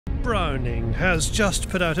Browning has just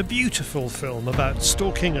put out a beautiful film about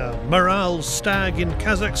stalking a Maral stag in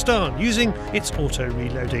Kazakhstan using its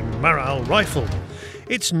auto-reloading Maral rifle.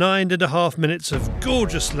 It's 9.5 minutes of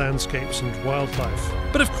gorgeous landscapes and wildlife.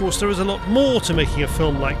 But of course there is a lot more to making a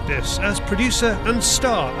film like this, as producer and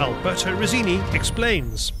star Alberto Rizzini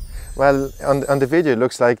explains. Well, on the video it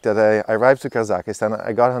looks like that I arrived to Kazakhstan,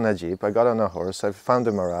 I got on a jeep, I got on a horse, I found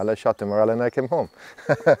the Maral, I shot the Maral and I came home.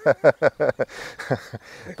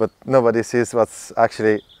 But nobody sees what's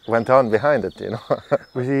actually went on behind it, you know.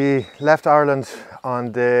 We left Ireland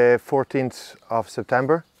on the 14th of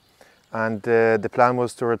September and the plan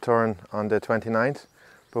was to return on the 29th,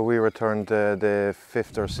 but we returned the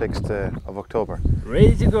 5th or 6th of October.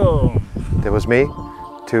 Ready to go! There was me,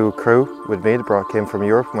 two crew with me that came from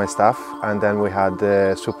Europe, my staff, and then we had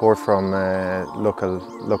support from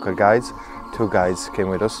local guides. Two guides came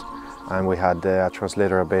with us, and we had a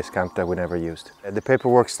translator at base camp that we never used. The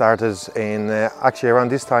paperwork started in actually around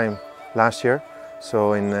this time last year,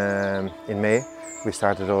 so in May we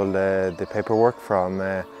started all the paperwork from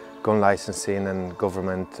gun licensing and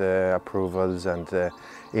government approvals and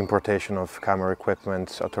importation of camera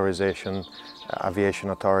equipment, authorization,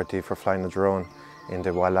 aviation authority for flying a drone in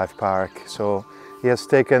the wildlife park. So he has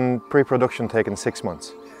taken pre-production 6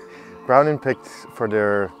 months. Browning picked for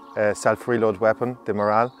their self-reload weapon, the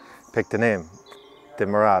Maral, picked the name, the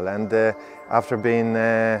Maral. And after being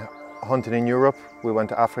hunting in Europe, we went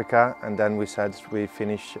to Africa, and then we said we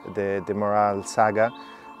finish the Maral saga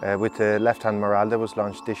with the left-hand Maral that was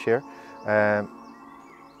launched this year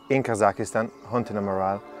in Kazakhstan, hunting a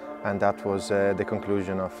Maral, and that was the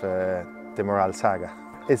conclusion of the Maral saga.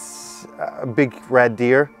 It's a big red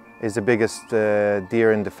deer. It's the biggest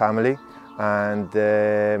deer in the family, and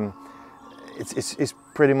it's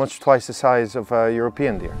pretty much twice the size of a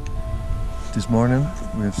European deer. This morning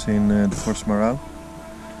we have seen the first Maral,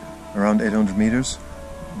 around 800 meters.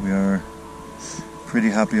 We are pretty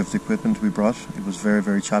happy of the equipment we brought. It was very,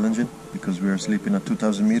 very challenging because we were sleeping at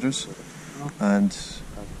 2,000 meters and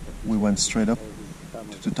we went straight up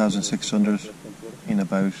to 2,600 in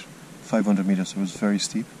about 500 meters, so it was very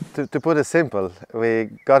steep. To put it simple, we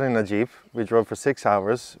got in a jeep, we drove for 6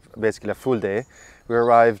 hours, basically a full day. We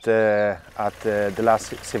arrived at the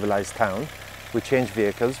last civilized town. We changed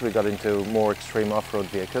vehicles, we got into more extreme off-road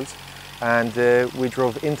vehicles, and we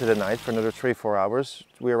drove into the night for another 3-4 hours.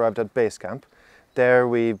 We arrived at base camp. There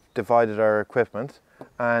we divided our equipment,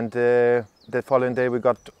 and the following day we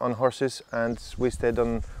got on horses and we stayed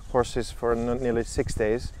on horses for nearly 6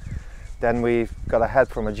 days. Then we got a help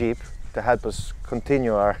from a jeep to help us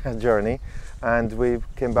continue our journey, and we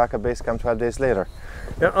came back at base camp 12 days later.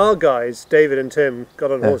 Now our guys, David and Tim,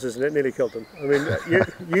 got on horses and it nearly killed them. I mean,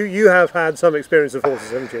 you have had some experience of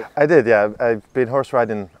horses, haven't you? I did, yeah. I've been horse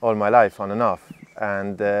riding all my life, on and off,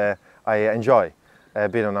 and I enjoy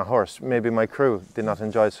being on a horse. Maybe my crew did not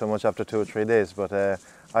enjoy it so much after 2 or 3 days, but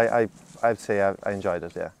I'd say I enjoyed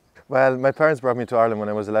it, yeah. Well, my parents brought me to Ireland when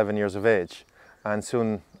I was 11 years of age. And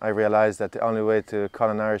soon I realised that the only way to call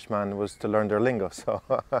an Irishman was to learn their lingo. So.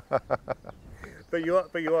 But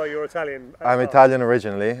you're Italian. I'm Italian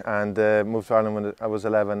originally, and moved to Ireland when I was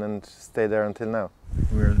 11 and stayed there until now.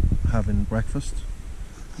 We're having breakfast,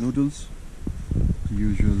 noodles, the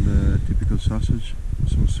usual typical sausage,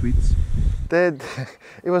 some sweets.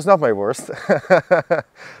 It was not my worst.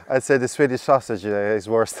 I'd say the Swedish sausage is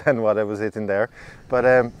worse than what I was eating there.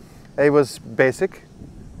 But it was basic.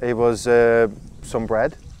 It was some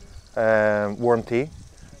bread, warm tea,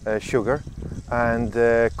 sugar, and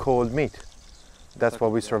cold meat. That's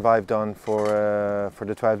what we survived on for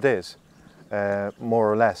the 12 days,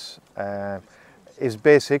 more or less. It's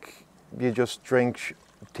basic. You just drink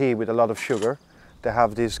tea with a lot of sugar. They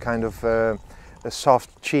have this kind of a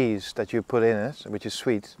soft cheese that you put in it, which is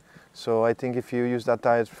sweet. So I think if you use that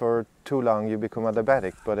diet for too long, you become a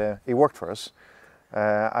diabetic. But it worked for us.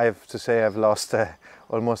 I have to say I've lost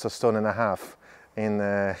almost 1.5 stone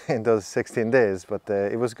in those 16 days, but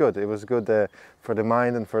it was good. It was good for the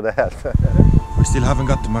mind and for the health. We still haven't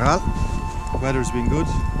got the Maral. The weather's been good.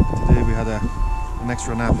 Today we had an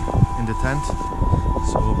extra nap in the tent,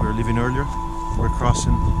 so we're leaving earlier. We're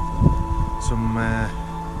crossing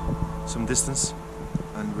some distance,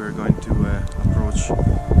 and we're going to approach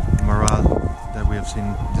the Maral that we have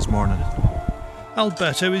seen this morning.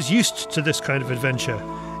 Alberto is used to this kind of adventure.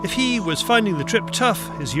 If he was finding the trip tough,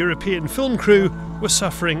 his European film crew were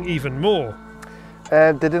suffering even more.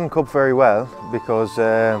 They didn't cope very well because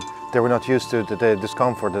they were not used to the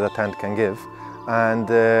discomfort that a tent can give, and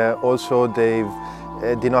also they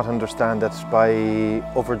did not understand that by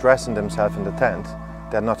overdressing themselves in the tent,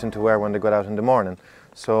 they had nothing to wear when they got out in the morning.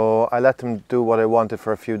 So I let them do what I wanted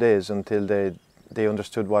for a few days until they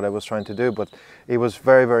understood what I was trying to do. But it was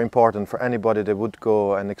very, very important for anybody that would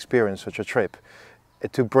go and experience such a trip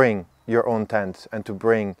to bring your own tent and to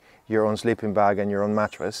bring your own sleeping bag and your own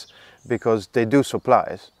mattress, because they do supply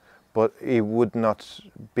it, but it would not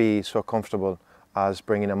be so comfortable as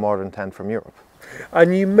bringing a modern tent from Europe.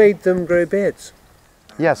 And you made them grow beards?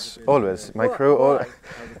 Yes, always. My crew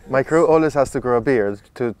always has to grow a beard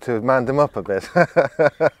to man them up a bit.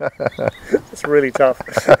 That's really tough.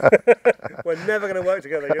 We're never going to work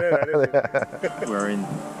together, you know that, isn't it? We're in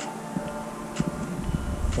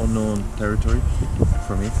unknown territory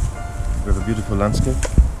for me. We have a beautiful landscape,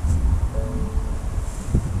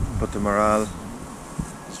 but the Maral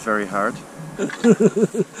is very hard.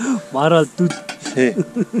 Maral tut.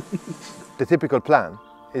 The typical plan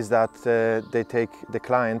is that they take the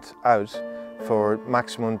client out for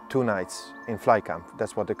maximum 2 nights in fly camp.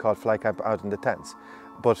 That's what they call fly camp, out in the tents.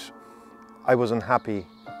 But I wasn't happy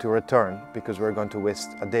to return because we were going to waste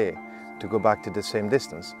a day to go back to the same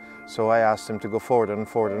distance. So I asked them to go further and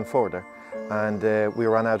further and further. And we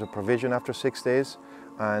ran out of provision after 6 days.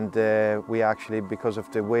 And we actually, because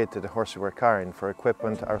of the weight that the horses were carrying for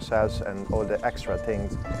equipment, ourselves, and all the extra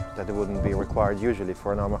things that wouldn't be required usually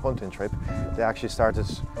for a normal hunting trip, they actually started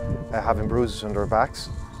having bruises on their backs,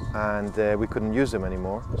 and we couldn't use them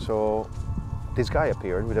anymore. So this guy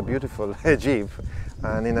appeared with a beautiful Jeep,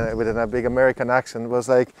 and with a big American accent was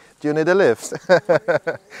like, "Do you need a lift?"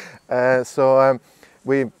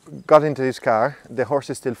 We got into his car. The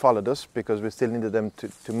horses still followed us because we still needed them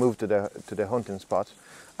to move to the hunting spot.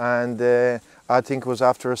 And I think it was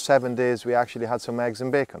after 7 days we actually had some eggs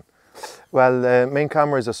and bacon. Well, the main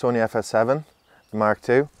camera is a Sony FS7 Mark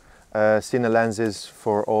II. Cine lenses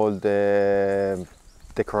for all the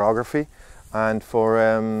choreography. And for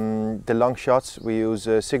the long shots we use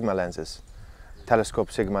Sigma lenses,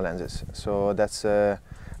 telescope Sigma lenses. So that's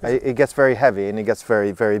it gets very heavy and it gets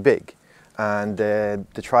very, very big. And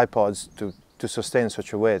the tripods to sustain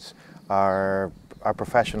such a weight are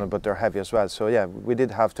professional, but they're heavy as well. So yeah, we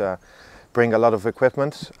did have to bring a lot of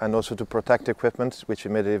equipment, and also to protect the equipment, which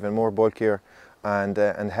made it even more bulkier and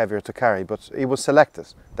heavier to carry. But it was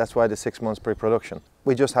selected. That's why the 6 months pre-production.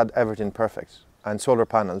 We just had everything perfect, and solar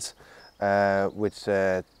panels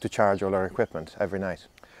to charge all our equipment every night.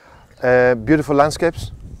 Beautiful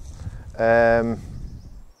landscapes,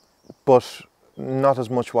 but not as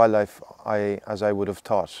much wildlife as I would have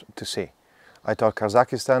thought to see. I thought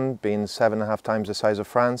Kazakhstan, being 7.5 times the size of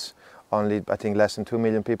France, only I think less than 2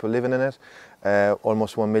 million people living in it,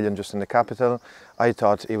 almost 1 million just in the capital, I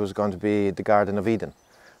thought it was going to be the Garden of Eden,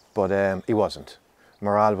 but it wasn't.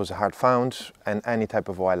 Maral was hard found, and any type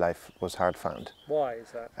of wildlife was hard found. Why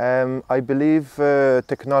is that? I believe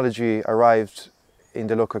technology arrived in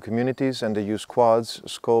the local communities, and they use quads,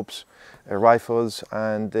 scopes, rifles,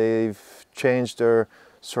 and they've changed their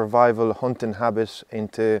survival hunting habits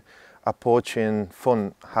into a poaching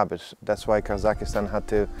fun habit. That's why Kazakhstan had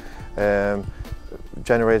to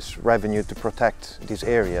generate revenue to protect these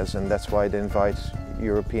areas, and that's why they invite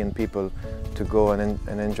European people to go and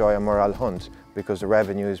enjoy a Maral hunt, because the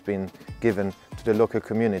revenue has been given to the local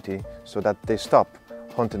community so that they stop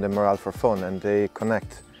hunting the Maral for fun and they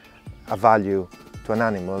connect a value to an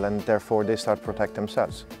animal, and therefore they start to protect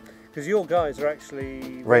themselves. Because your guys are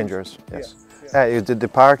actually rangers, yes. Yeah. The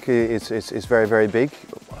park is very, very big.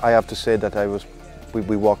 I have to say that we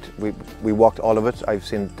walked all of it. I've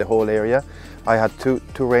seen the whole area. I had two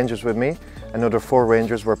rangers with me. Another 4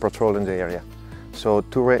 rangers were patrolling the area. So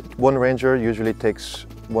one ranger usually takes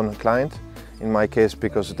 1 client. In my case,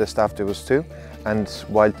 because of the staff, there was 2. And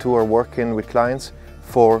while 2 are working with clients,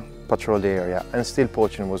 4 patrol the area. And still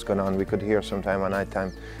poaching was going on. We could hear sometime at night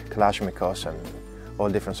time Kalashnikovs and all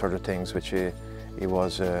different sort of things, which it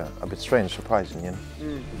was a bit strange, surprising, you know.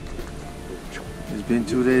 It's been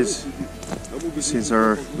 2 days since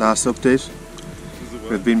our last update.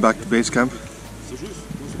 We've been back to base camp.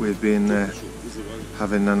 We've been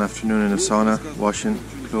having an afternoon in a sauna, washing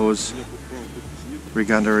clothes,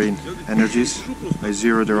 regathering energies. I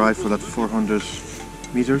zeroed the rifle at 400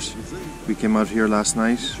 meters. We came out here last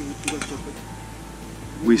night.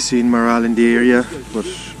 We've seen Maral in the area, but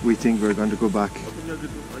we think we're going to go back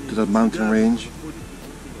to that mountain range.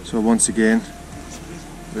 So once again,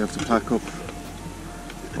 we have to pack up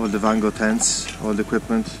all the Vango tents, all the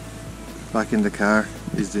equipment. Back in the car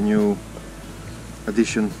is the new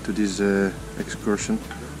addition to this excursion.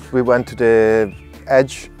 We went to the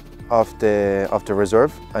edge of the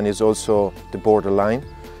reserve, and it's also the borderline.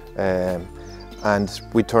 And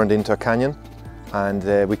we turned into a canyon, and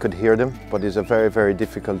we could hear them, but it's a very, very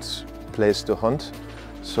difficult place to hunt.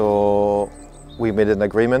 So we made an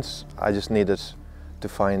agreement. I just needed to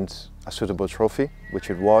find a suitable trophy, which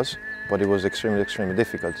it was, but it was extremely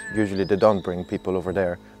difficult. Usually they don't bring people over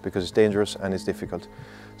there because it's dangerous and it's difficult.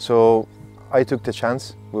 So I took the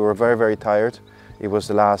chance. We were very tired. It was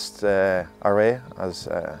the last array, as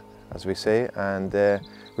we say, and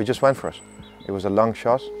we just went for it. It was a long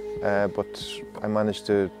shot, but I managed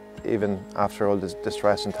to, even after all the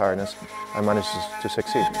stress and tiredness, I managed to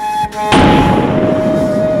succeed.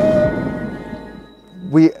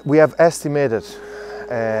 We have estimated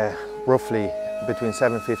roughly between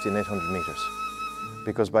 750 and 800 meters,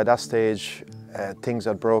 because by that stage things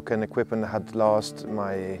had broken, equipment had lost,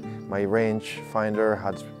 my range finder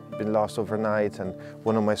had been lost overnight, and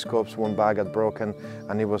one of my scopes, one bag had broken,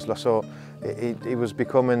 and it was lost. So it was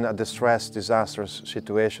becoming a distressed, disastrous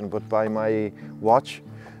situation. But by my watch,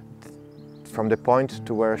 from the point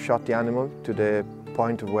to where I shot the animal to the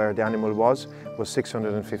point where the animal was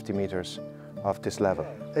 650 meters off this level.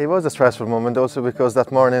 It was a stressful moment also because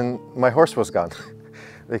that morning my horse was gone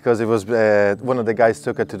because it was one of the guys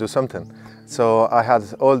took it to do something. So I had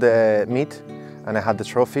all the meat and I had the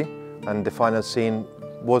trophy, and the final scene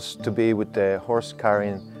was to be with the horse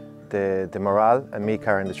carrying the Maral and me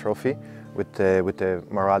carrying the trophy with the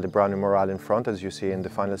Maral, the Browning Maral in front, as you see in the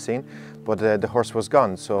final scene. But the horse was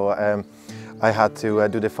gone, so I had to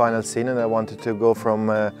do the final scene, and I wanted to go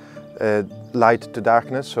from light to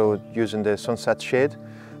darkness, so using the sunset shade.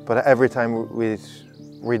 But every time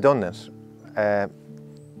we done it,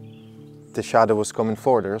 the shadow was coming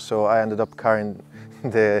further, so I ended up carrying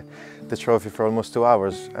the trophy for almost 2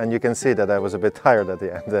 hours, and you can see that I was a bit tired at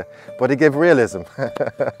the end, but it gave realism.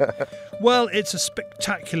 Well, it's a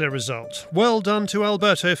spectacular result. Well done to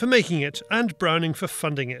Alberto for making it and Browning for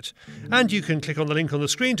funding it. And you can click on the link on the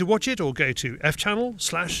screen to watch it, or go to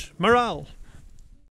fchannel/Maral.